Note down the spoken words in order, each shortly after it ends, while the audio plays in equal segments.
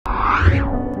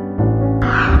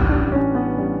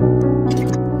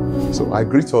So I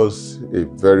greet us a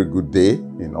very good day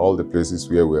in all the places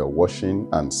where we are watching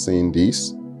and seeing this.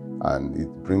 And it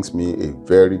brings me a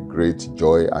very great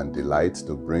joy and delight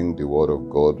to bring the word of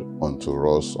God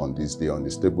unto us on this day on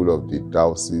the stable of the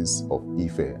Diocese of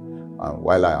Ife. And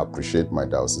while I appreciate my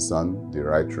diocesan, the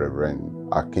Right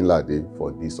Reverend Akinlade,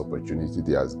 for this opportunity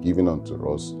he has given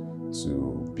unto us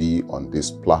to be on this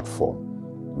platform,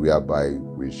 whereby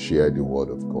we share the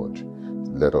word of God.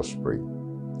 Let us pray.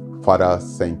 Father,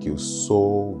 thank you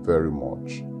so very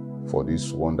much for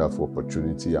this wonderful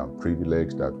opportunity and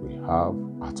privilege that we have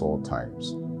at all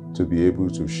times to be able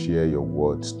to share your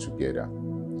words together.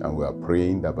 And we are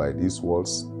praying that by these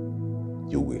words,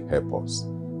 you will help us.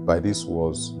 By these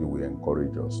words, you will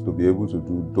encourage us to be able to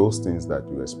do those things that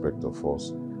you expect of us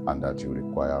and that you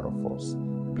require of us.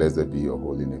 Blessed be your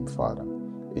holy name, Father.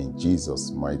 In Jesus'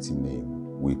 mighty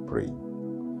name, we pray.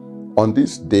 On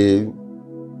this day,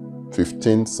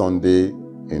 15th Sunday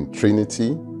in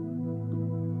Trinity,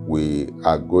 we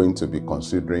are going to be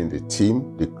considering the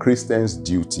theme, the Christian's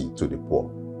duty to the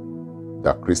poor.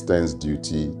 The Christian's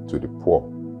duty to the poor.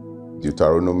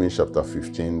 Deuteronomy chapter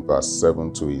 15, verse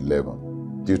 7 to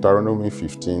 11. Deuteronomy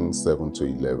 15, 7 to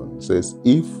 11 says,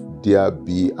 If there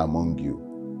be among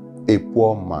you a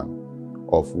poor man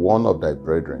of one of thy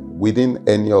brethren within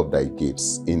any of thy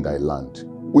gates in thy land,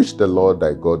 which the Lord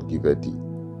thy God giveth thee,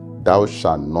 thou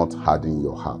shalt not harden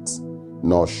your heart,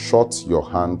 nor shut your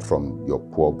hand from your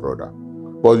poor brother,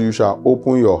 but you shall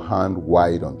open your hand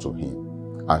wide unto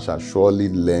him, and shall surely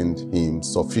lend him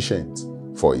sufficient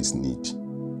for his need,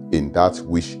 in that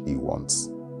which he wants.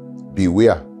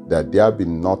 Beware that there be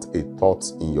not a thought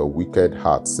in your wicked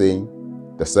heart, saying,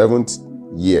 The 7th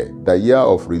year, the year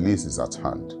of release is at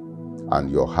hand,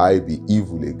 and your eye be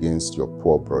evil against your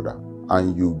poor brother,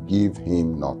 and you give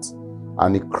him not.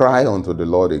 And he cry unto the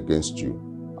Lord against you,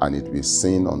 and it be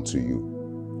sin unto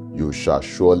you. You shall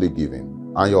surely give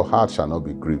him, and your heart shall not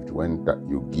be grieved when that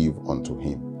you give unto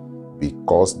him,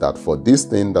 because that for this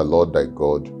thing the Lord thy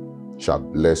God shall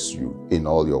bless you in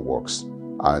all your works,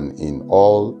 and in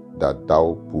all that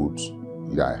thou put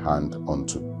thy hand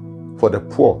unto. For the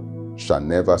poor shall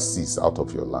never cease out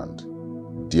of your land.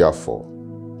 Therefore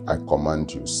I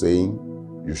command you, saying,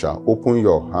 You shall open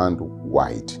your hand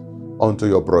wide unto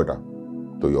your brother,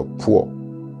 to your poor,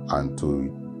 and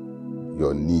to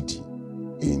your needy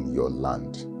in your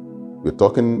land. We're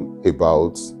talking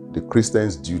about the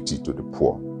Christian's duty to the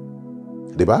poor.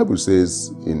 The Bible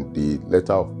says in the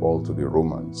letter of Paul to the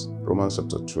Romans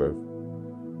chapter 12,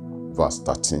 verse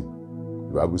 13,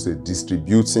 the Bible says,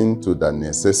 distributing to the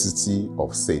necessity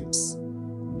of saints,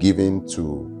 giving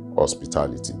to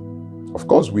hospitality. Of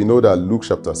course, we know that Luke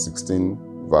chapter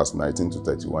 16, verse 19 to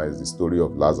 31 is the story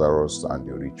of Lazarus and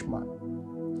the rich man.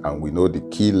 And we know the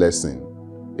key lesson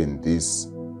in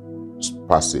this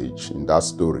passage, in that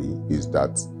story, is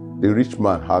that the rich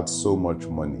man had so much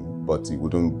money, but he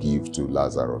wouldn't give to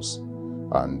Lazarus.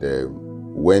 And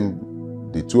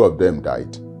when the two of them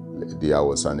died, there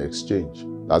was an exchange.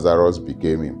 Lazarus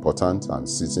became important and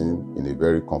sitting in a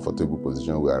very comfortable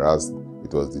position, whereas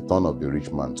it was the turn of the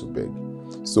rich man to beg.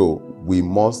 So we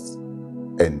must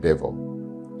endeavor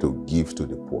to give to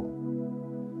the poor.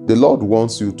 The Lord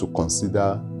wants you to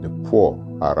consider the poor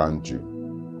around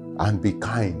you and be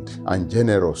kind and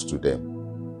generous to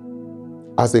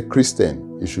them. As a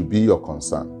Christian, it should be your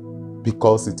concern,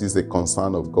 because it is a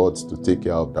concern of God to take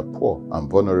care of the poor and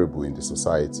vulnerable in the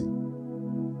society,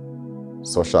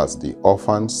 such as the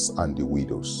orphans and the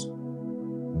widows.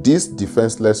 These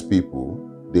defenseless people,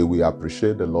 they will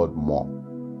appreciate the Lord more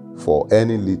for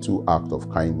any little act of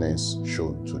kindness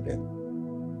shown to them.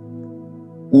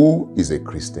 Who is a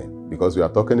Christian? Because we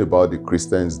are talking about the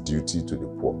Christian's duty to the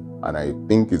poor. And I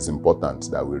think it's important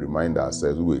that we remind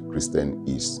ourselves who a Christian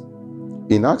is.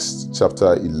 In Acts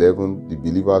chapter 11, the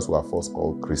believers were first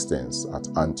called Christians at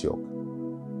Antioch,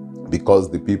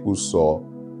 because the people saw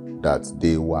that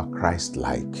they were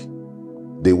Christ-like.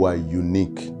 They were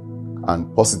unique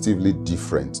and positively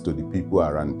different to the people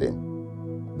around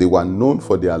them. They were known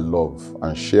for their love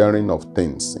and sharing of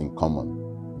things in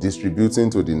common, distributing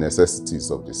to the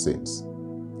necessities of the saints.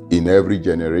 In every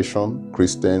generation,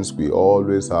 Christians will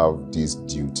always have these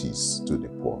duties to the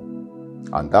poor.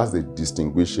 And that's the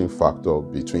distinguishing factor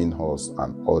between us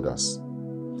and others.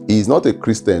 He is not a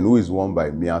Christian who is won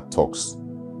by mere talks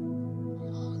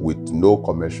with no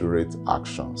commensurate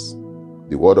actions.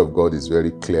 The Word of God is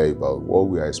very clear about what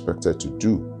we are expected to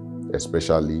do,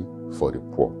 especially for the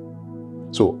poor.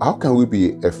 So how can we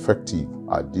be effective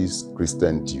at this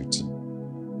Christian duty?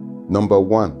 Number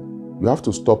one, you have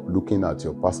to stop looking at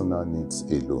your personal needs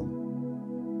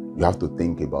alone. You have to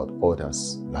think about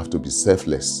others. You have to be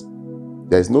selfless.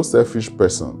 There is no selfish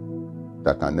person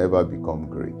that can ever become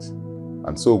great.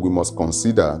 And so we must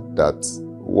consider that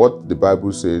what the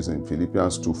Bible says in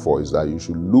Philippians 2:4 is that you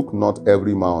should look not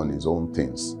every man on his own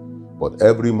things, but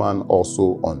every man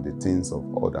also on the things of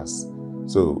others.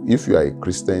 So if you are a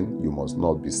Christian, you must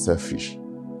not be selfish,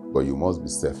 but you must be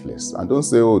selfless. And don't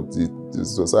say, oh, the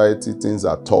society, things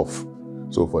are tough,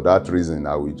 so for that reason,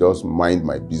 I will just mind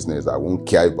my business. I won't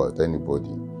care about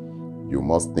anybody. You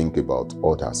must think about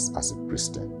others as a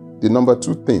Christian. The number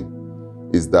 2 thing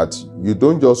is that you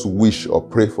don't just wish or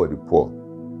pray for the poor.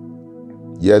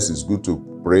 Yes, it's good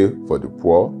to pray for the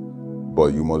poor,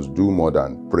 but you must do more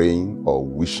than praying or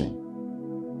wishing.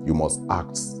 You must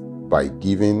act by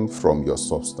giving from your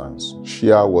substance.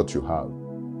 Share what you have.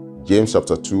 James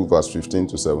chapter 2 verse 15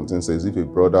 to 17 says, if a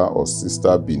brother or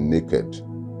sister be naked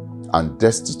and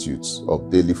destitute of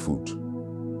daily food,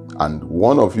 and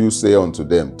one of you say unto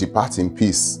them, depart in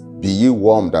peace, be ye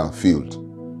warmed and filled,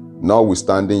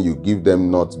 notwithstanding you give them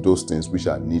not those things which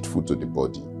are needful to the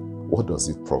body, what does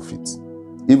it profit?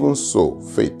 Even so,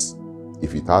 faith,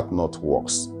 if it hath not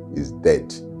works, is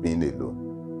dead, being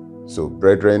alone. So,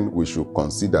 brethren, we should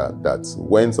consider that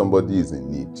when somebody is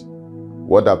in need,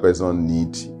 what that person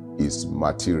needs is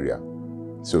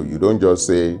material. So you don't just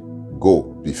say, go,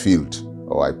 be filled,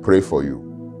 or I pray for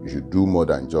you. You should do more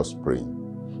than just praying.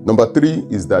 Number 3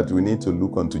 is that we need to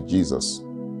look unto Jesus.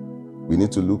 We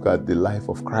need to look at the life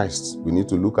of Christ. We need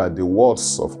to look at the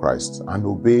words of Christ and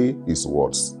obey his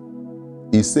words.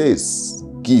 He says,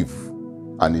 give,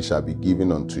 and it shall be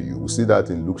given unto you. We see that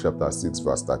in Luke chapter 6,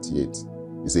 verse 38.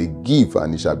 He says, give,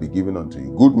 and it shall be given unto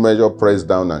you. Good measure, pressed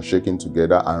down and shaken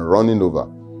together and running over,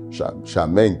 shall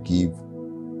men give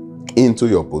into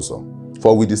your bosom.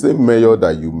 For with the same measure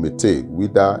that you may take,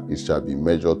 whither it shall be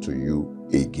measured to you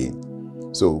again.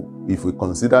 So, if we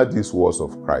consider these words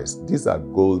of Christ, these are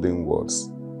golden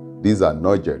words. These are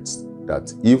nuggets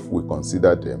that if we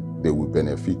consider them, they will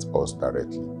benefit us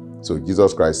directly. So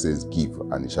Jesus Christ says, give,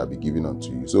 and it shall be given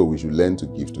unto you. So we should learn to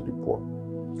give to the poor.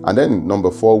 And then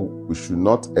number 4, we should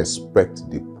not expect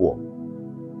the poor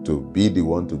to be the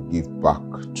one to give back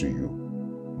to you,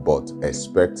 but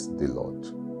expect the Lord.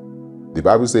 The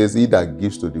Bible says, he that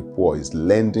gives to the poor is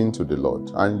lending to the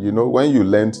Lord. And you know, when you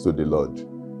lend to the Lord,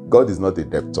 God is not a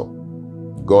debtor.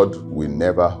 God will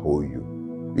never owe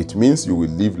you. It means you will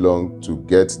live long to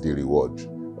get the reward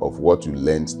of what you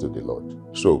lend to the Lord.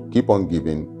 So keep on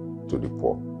giving to the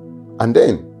poor. And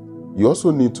then you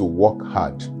also need to work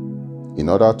hard in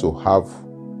order to have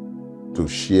to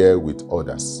share with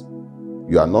others.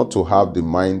 You are not to have the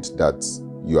mind that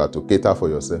you are to cater for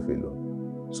yourself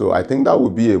alone. So I think that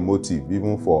would be a motive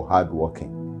even for hard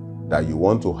working, that you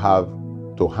want to have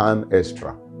to hand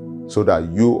extra so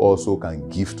that you also can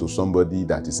give to somebody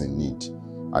that is in need.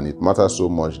 And it matters so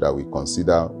much that we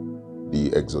consider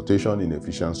the exhortation in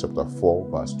Ephesians chapter 4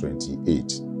 verse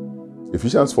 28.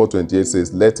 Ephesians 4:28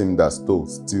 says, let him that stole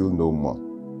steal no more,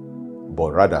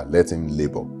 but rather let him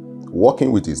labor,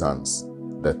 working with his hands,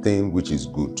 the thing which is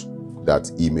good, that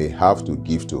he may have to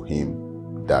give to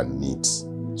him that needs.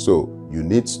 So you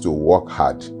need to work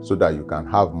hard so that you can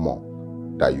have more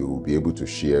that you will be able to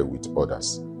share with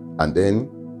others. And then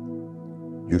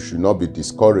you should not be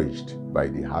discouraged by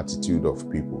the attitude of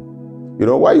people. You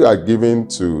know, while you are giving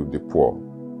to the poor,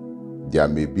 there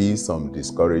may be some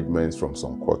discouragements from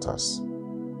some quarters,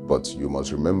 but you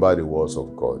must remember the words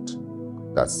of God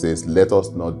that says, let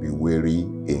us not be weary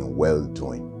in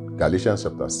well-doing. Galatians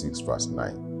chapter 6 verse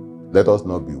 9. Let us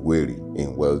not be weary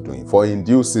in well-doing, for in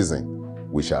due season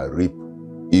we shall reap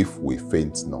if we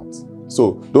faint not.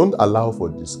 So don't allow for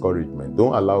discouragement.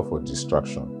 Don't allow for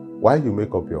distraction. While you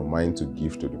make up your mind to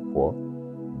give to the poor,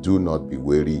 do not be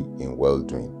weary in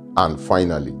well-doing. And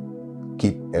finally,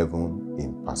 keep heaven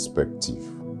in perspective.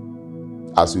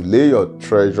 As you lay your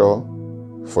treasure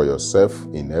for yourself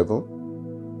in heaven,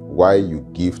 while you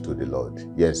give to the Lord.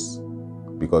 Yes,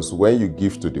 because when you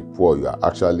give to the poor, you are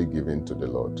actually giving to the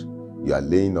Lord. You are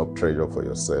laying up treasure for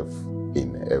yourself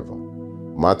in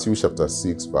heaven. Matthew chapter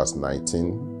 6 verse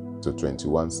 19 to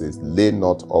 21 says, lay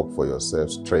not up for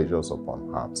yourselves treasures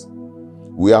upon earth,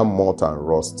 where moth and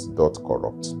rust doth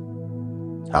corrupt,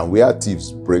 and where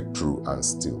thieves break through and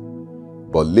steal.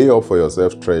 But lay up for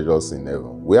yourself treasures in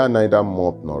heaven, where neither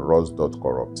moth nor rust doth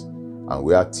corrupt, and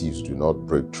where thieves do not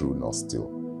break through nor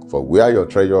steal. For where your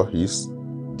treasure is,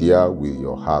 there will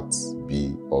your heart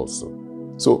be also.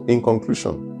 So in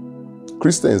conclusion,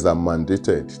 Christians are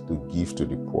mandated to give to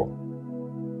the poor.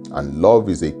 And love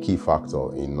is a key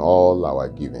factor in all our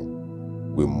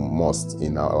giving. We must,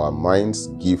 in our minds,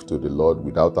 give to the Lord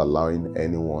without allowing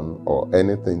anyone or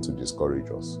anything to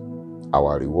discourage us.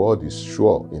 Our reward is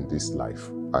sure in this life.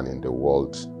 and in the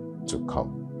world to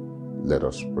come. Let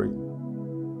us pray.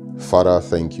 Father,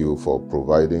 thank you for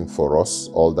providing for us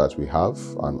all that we have,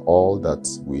 and all that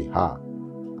we are,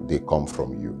 they come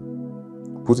from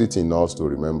you. Put it in us to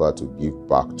remember to give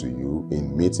back to you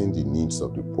in meeting the needs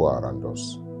of the poor around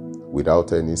us,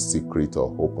 without any secret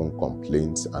or open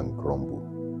complaints and grumble.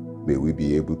 May we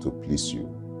be able to please you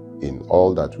in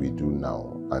all that we do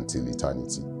now until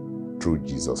eternity. Through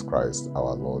Jesus Christ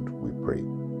our Lord, we pray.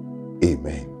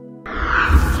 Amen.